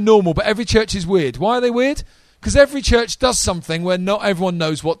thinks they're normal, but every church is weird. Why are they weird? Because every church does something where not everyone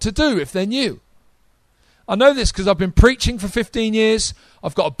knows what to do if they're new. I know this because I've been preaching for 15 years.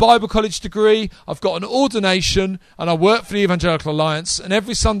 I've got a Bible college degree. I've got an ordination, and I work for the Evangelical Alliance. And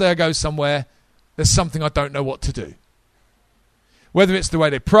every Sunday I go somewhere, there's something I don't know what to do. Whether it's the way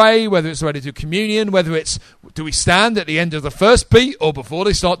they pray, whether it's the way they do communion, whether it's do we stand at the end of the first beat or before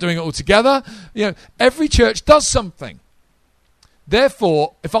they start doing it all together. Every church does something.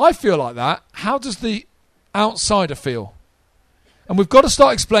 Therefore, if I feel like that, how does the outsider feel? And we've got to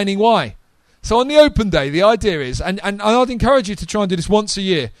start explaining why. So on the open day, the idea is, and I'd encourage you to try and do this once a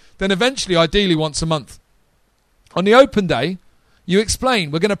year, then eventually, ideally, once a month. On the open day, you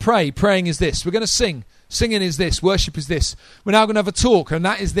explain, we're going to pray, praying is this. We're going to sing, singing is this, worship is this. We're now going to have a talk, and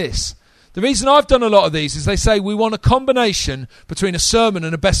that is this. The reason I've done a lot of these is they say we want a combination between a sermon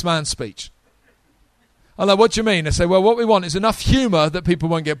and a best man speech. I'm like, what do you mean? They say, well, what we want is enough humour that people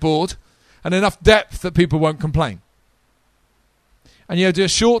won't get bored and enough depth that people won't complain. And you do a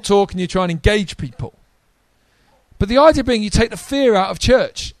short talk and you try and engage people. But the idea being you take the fear out of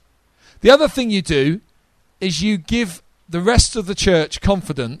church. The other thing you do is you give the rest of the church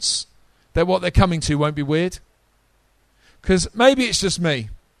confidence that what they're coming to won't be weird. Because maybe it's just me,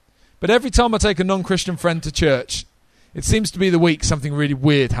 but every time I take a non-Christian friend to church, it seems to be the week something really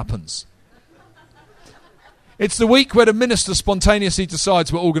weird happens. It's the week where the minister spontaneously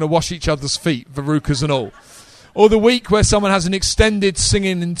decides we're all going to wash each other's feet, verrucas and all. Or the week where someone has an extended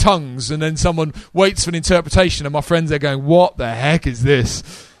singing in tongues and then someone waits for an interpretation and my friends are going, what the heck is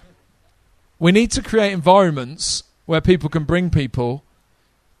this? We need to create environments where people can bring people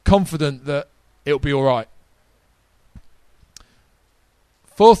confident that it'll be all right.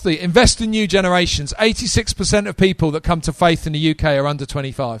 Fourthly, invest in new generations. 86% of people that come to faith in the UK are under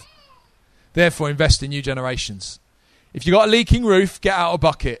 25. Therefore, invest in new generations. If you've got a leaking roof, get out a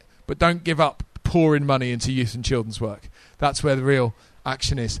bucket, but don't give up pouring money into youth and children's work. That's where the real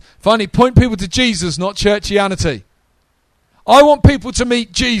action is. Finally, point people to Jesus, not churchianity. I want people to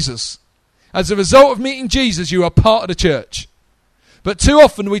meet Jesus. As a result of meeting Jesus, you are part of the church. But too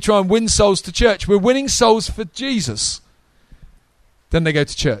often we try and win souls to church. We're winning souls for Jesus. Then they go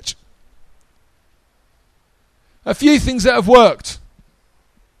to church. A few things that have worked.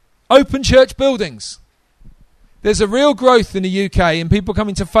 Open church buildings. There's a real growth in the UK in people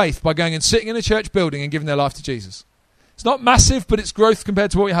coming to faith by going and sitting in a church building and giving their life to Jesus. It's not massive, but it's growth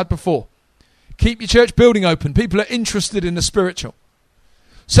compared to what we had before. Keep your church building open. People are interested in the spiritual.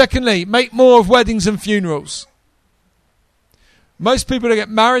 Secondly, make more of weddings and funerals. Most people that get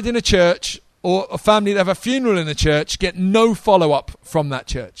married in a church or a family that have a funeral in a church get no follow-up from that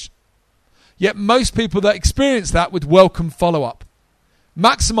church. Yet most people that experience that would welcome follow-up.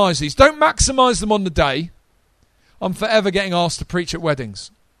 Maximise these. Don't maximise them on the day. I'm forever getting asked to preach at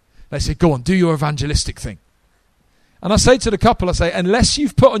weddings. They say, go on, do your evangelistic thing. And I say to the couple, I say, unless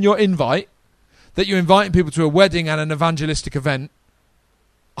you've put on your invite that you're inviting people to a wedding and an evangelistic event,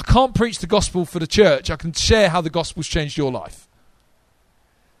 I can't preach the gospel for the church. I can share how the gospel's changed your life.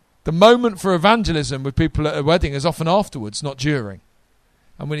 The moment for evangelism with people at a wedding is often afterwards, not during.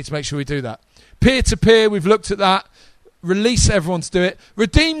 And we need to make sure we do that. Peer-to-peer, we've looked at that. Release everyone to do it.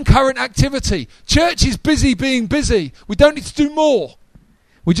 Redeem current activity. Church is busy being busy. We don't need to do more.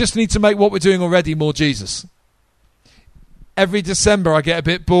 We just need to make what we're doing already more Jesus. Every December I get a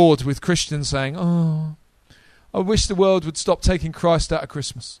bit bored with Christians saying, oh, I wish the world would stop taking Christ out of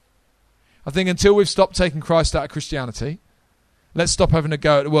Christmas. I think until we've stopped taking Christ out of Christianity, let's stop having a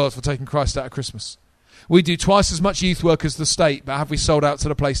go at the world for taking Christ out of Christmas. We do twice as much youth work as the state, but have we sold out to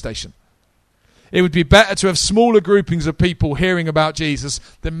the PlayStation? It would be better to have smaller groupings of people hearing about Jesus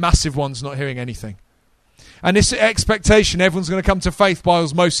than massive ones not hearing anything. And this expectation everyone's going to come to faith by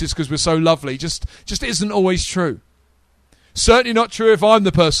osmosis because we're so lovely just isn't always true. Certainly not true if I'm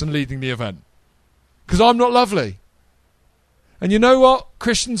the person leading the event, because I'm not lovely. And you know what?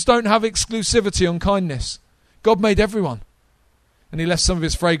 Christians don't have exclusivity on kindness. God made everyone. And he left some of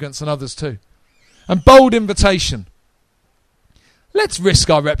his fragrance on others too. And bold invitation. Let's risk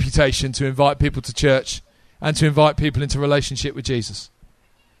our reputation to invite people to church and to invite people into relationship with Jesus.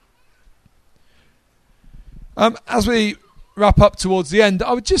 As we wrap up towards the end,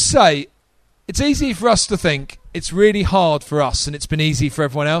 I would just say it's easy for us to think it's really hard for us and it's been easy for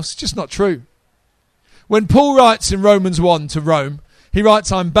everyone else. It's just not true. When Paul writes in Romans 1 to Rome, he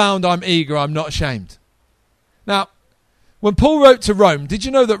writes, I'm bound, I'm eager, I'm not ashamed. Now, when Paul wrote to Rome, did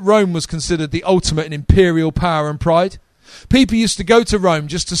you know that Rome was considered the ultimate in imperial power and pride? People used to go to Rome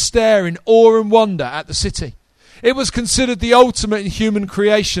just to stare in awe and wonder at the city. It was considered the ultimate in human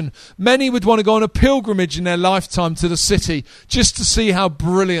creation. Many would want to go on a pilgrimage in their lifetime to the city just to see how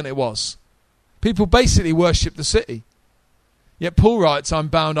brilliant it was. People basically worshipped the city. Yet Paul writes, I'm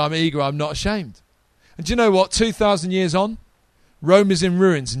bound, I'm eager, I'm not ashamed. And do you know what? 2,000 years on, Rome is in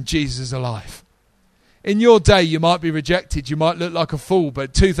ruins and Jesus is alive. In your day, you might be rejected, you might look like a fool,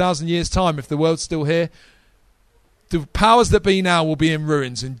 but 2,000 years' time, if the world's still here, the powers that be now will be in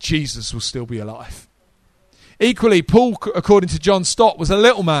ruins and Jesus will still be alive. Equally, Paul, according to John Stott, was a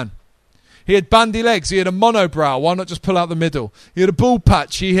little man. He had bandy legs. He had a monobrow. Why not just pull out the middle? He had a bald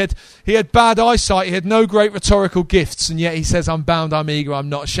patch. He had bad eyesight. He had no great rhetorical gifts. And yet he says, I'm bound, I'm eager, I'm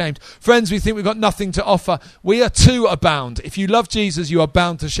not ashamed. Friends, we think we've got nothing to offer. We are too abound. If you love Jesus, you are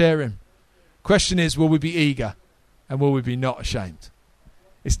bound to share him. Question is, will we be eager? And will we be not ashamed?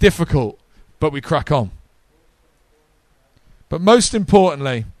 It's difficult, but we crack on. But most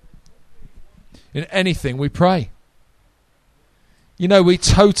importantly, in anything, we pray. You know, we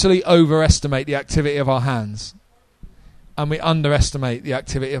totally overestimate the activity of our hands and we underestimate the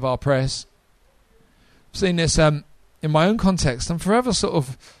activity of our prayers. I've seen this in my own context. I'm forever sort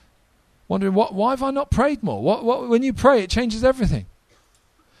of wondering, why have I not prayed more? What, when you pray, it changes everything.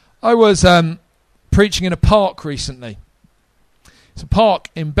 I was preaching in a park recently. It's a park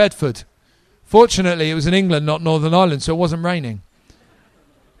in Bedford. Fortunately, it was in England, not Northern Ireland, so it wasn't raining.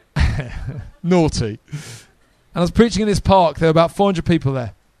 Naughty. And I was preaching in this park. There were about 400 people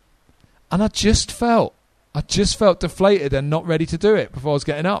there. And I just felt deflated and not ready to do it before I was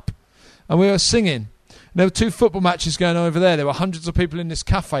getting up. And we were singing. And there were 2 football matches going on over there. There were hundreds of people in this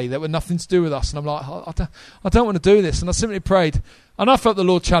cafe that were nothing to do with us. And I'm like, I don't want to do this. And I simply prayed. And I felt the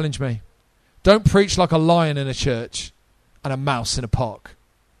Lord challenge me. Don't preach like a lion in a church and a mouse in a park.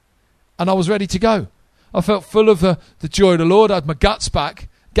 And I was ready to go. I felt full of the joy of the Lord. I had my guts back.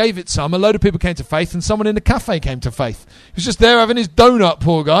 Gave it some. A load of people came to faith, and someone in the cafe came to faith. He was just there having his donut,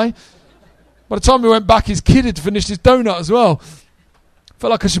 poor guy. By the time we went back, his kid had finished his donut as well.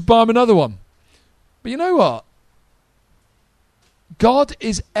 Felt like I should buy him another one. But you know what? God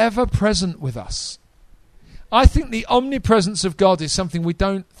is ever present with us. I think the omnipresence of God is something we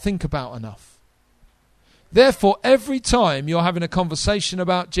don't think about enough. Therefore, every time you're having a conversation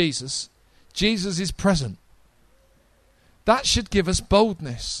about Jesus, Jesus is present. That should give us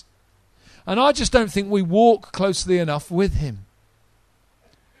boldness. And I just don't think we walk closely enough with him.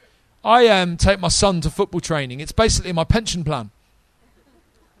 I take my son to football training. It's basically my pension plan.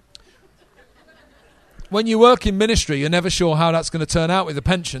 When you work in ministry, you're never sure how that's going to turn out with a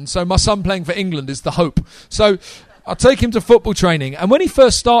pension. So my son playing for England is the hope. So I take him to football training. And when he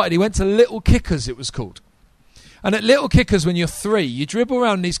first started, he went to Little Kickers, it was called. And at Little Kickers, when you're 3, you dribble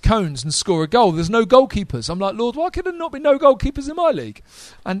around these cones and score a goal. There's no goalkeepers. I'm like, Lord, why could there not be no goalkeepers in my league?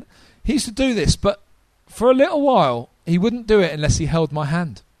 And he used to do this, but for a little while, he wouldn't do it unless he held my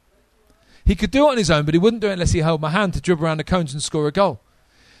hand. He could do it on his own, but he wouldn't do it unless he held my hand to dribble around the cones and score a goal.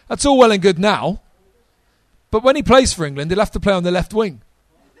 That's all well and good now. But when he plays for England, he'll have to play on the left wing.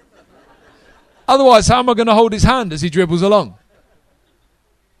 Otherwise, how am I going to hold his hand as he dribbles along?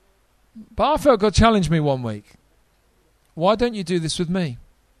 But I felt God challenged me one week. Why don't you do this with me?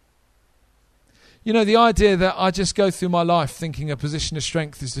 You know, the idea that I just go through my life thinking a position of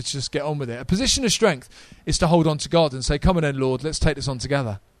strength is to just get on with it. A position of strength is to hold on to God and say, come on then, Lord, let's take this on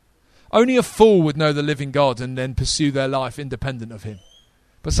together. Only a fool would know the living God and then pursue their life independent of him.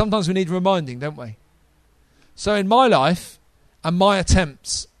 But sometimes we need reminding, don't we? So in my life and my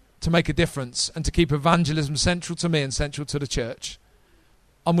attempts to make a difference and to keep evangelism central to me and central to the church,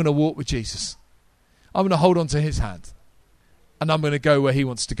 I'm going to walk with Jesus. I'm going to hold on to his hand. And I'm going to go where he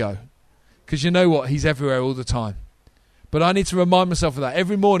wants to go. Because you know what? He's everywhere all the time. But I need to remind myself of that.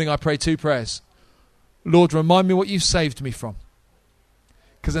 Every morning I pray 2 prayers. Lord, remind me what you've saved me from.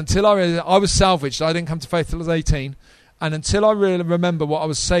 Because until I was salvaged, I didn't come to faith till I was 18. And until I really remember what I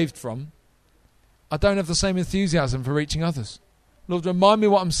was saved from, I don't have the same enthusiasm for reaching others. Lord, remind me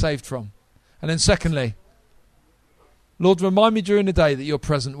what I'm saved from. And then secondly, Lord, remind me during the day that you're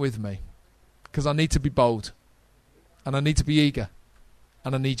present with me. Because I need to be bold. And I need to be eager.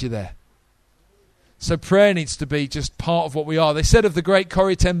 And I need you there. So prayer needs to be just part of what we are. They said of the great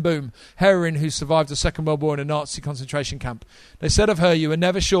Corrie ten Boom, heroine who survived the Second World War in a Nazi concentration camp. They said of her, you were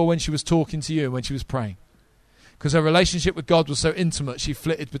never sure when she was talking to you and when she was praying. Because her relationship with God was so intimate, she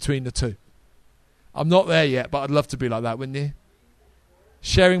flitted between the two. I'm not there yet, but I'd love to be like that, wouldn't you?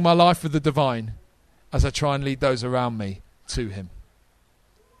 Sharing my life with the divine as I try and lead those around me to him.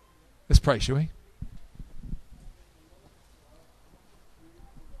 Let's pray, shall we?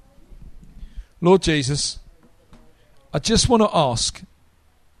 Lord Jesus, I just want to ask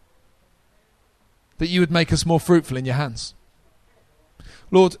that you would make us more fruitful in your hands.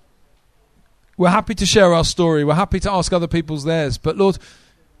 Lord, we're happy to share our story. We're happy to ask other people's theirs. But Lord,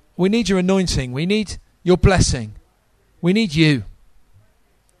 we need your anointing. We need your blessing. We need you.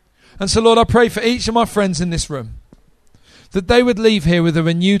 And so, Lord, I pray for each of my friends in this room that they would leave here with a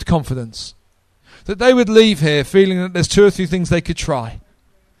renewed confidence. That they would leave here feeling that there's 2 or 3 things they could try.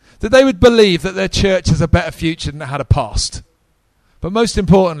 That they would believe that their church has a better future than it had a past. But most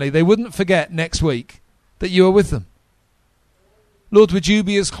importantly, they wouldn't forget next week that you are with them. Lord, would you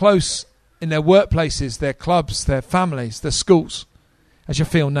be as close in their workplaces, their clubs, their families, their schools, as you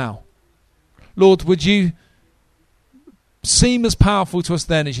feel now? Lord, would you seem as powerful to us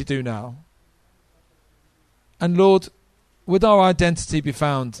then as you do now? And Lord, would our identity be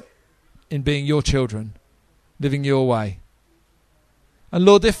found in being your children, living your way? And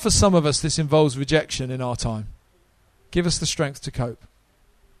Lord, if for some of us this involves rejection in our time, give us the strength to cope.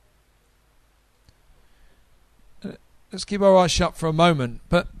 Let's keep our eyes shut for a moment,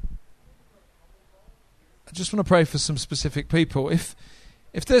 but I just want to pray for some specific people.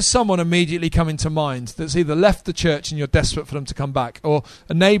 If there's someone immediately coming to mind that's either left the church and you're desperate for them to come back, or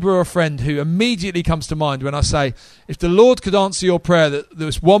a neighbour or a friend who immediately comes to mind when I say, if the Lord could answer your prayer that there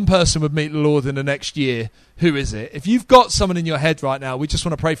was one person would meet the Lord in the next year, who is it? If you've got someone in your head right now, we just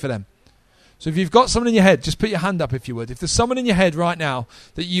want to pray for them. So if you've got someone in your head, just put your hand up if you would. If there's someone in your head right now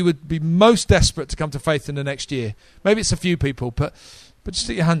that you would be most desperate to come to faith in the next year, maybe it's a few people, but just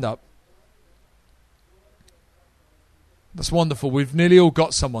put your hand up. That's wonderful. We've nearly all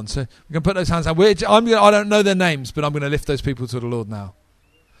got someone, so we can put those hands down. I don't know their names, but I'm going to lift those people to the Lord now.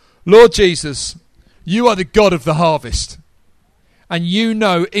 Lord Jesus, you are the God of the harvest. And you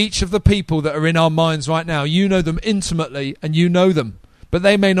know each of the people that are in our minds right now. You know them intimately, and you know them, but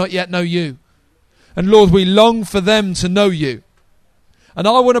they may not yet know you. And Lord, we long for them to know you. And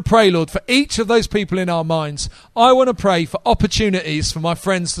I want to pray, Lord, for each of those people in our minds. I want to pray for opportunities for my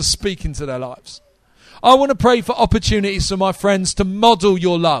friends to speak into their lives. I want to pray for opportunities for my friends to model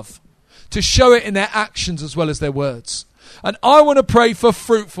your love, to show it in their actions as well as their words. And I want to pray for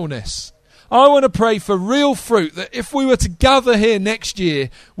fruitfulness. I want to pray for real fruit, that if we were to gather here next year,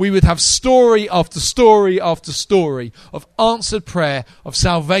 we would have story after story after story of answered prayer, of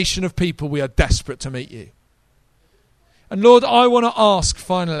salvation of people. We are desperate to meet you. And Lord, I want to ask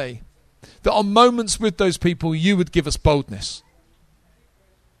finally that on moments with those people, you would give us boldness.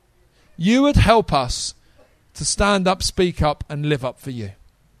 You would help us to stand up, speak up, and live up for you.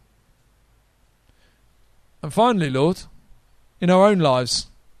 And finally, Lord, in our own lives,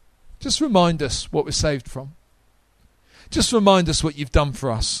 just remind us what we're saved from. Just remind us what you've done for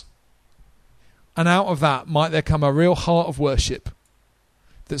us. And out of that, might there come a real heart of worship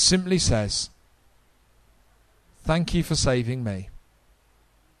that simply says, thank you for saving me,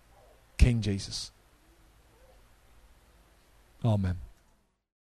 King Jesus. Amen.